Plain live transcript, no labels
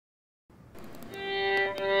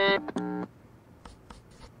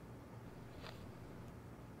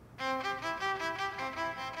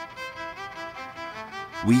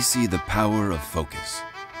We see the power of focus.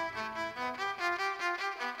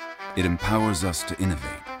 It empowers us to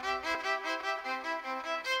innovate.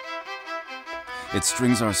 It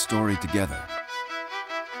strings our story together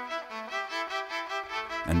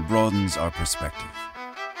and broadens our perspective.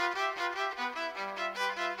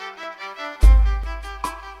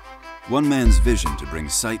 One man's vision to bring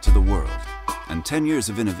sight to the world and 10 years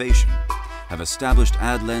of innovation have established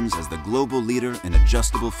Adlens as the global leader in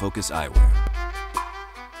adjustable focus eyewear.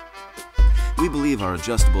 We believe our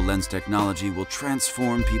adjustable lens technology will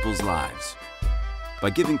transform people's lives by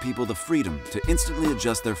giving people the freedom to instantly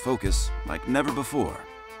adjust their focus like never before,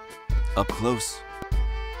 up close,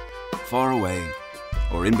 far away,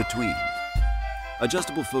 or in between.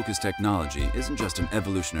 Adjustable focus technology isn't just an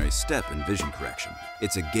evolutionary step in vision correction,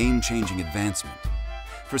 it's a game-changing advancement.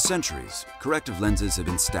 For centuries, corrective lenses have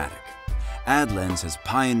been static. Adlens has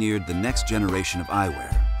pioneered the next generation of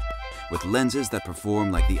eyewear, with lenses that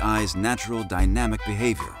perform like the eye's natural dynamic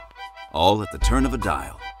behavior, all at the turn of a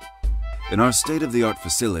dial. In our state-of-the-art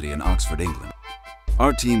facility in Oxford, England,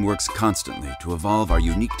 our team works constantly to evolve our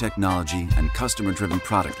unique technology and customer-driven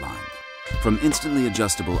product line, from instantly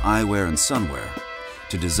adjustable eyewear and sunwear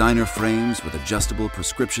to designer frames with adjustable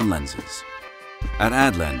prescription lenses. At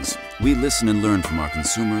Adlens, we listen and learn from our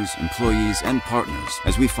consumers, employees, and partners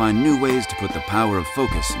as we find new ways to put the power of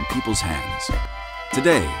focus in people's hands.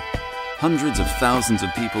 Today, hundreds of thousands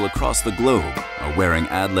of people across the globe are wearing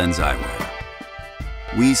Adlens eyewear.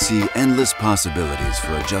 We see endless possibilities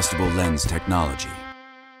for adjustable lens technology.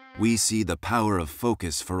 We see the power of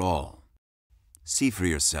focus for all. See for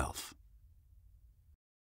yourself.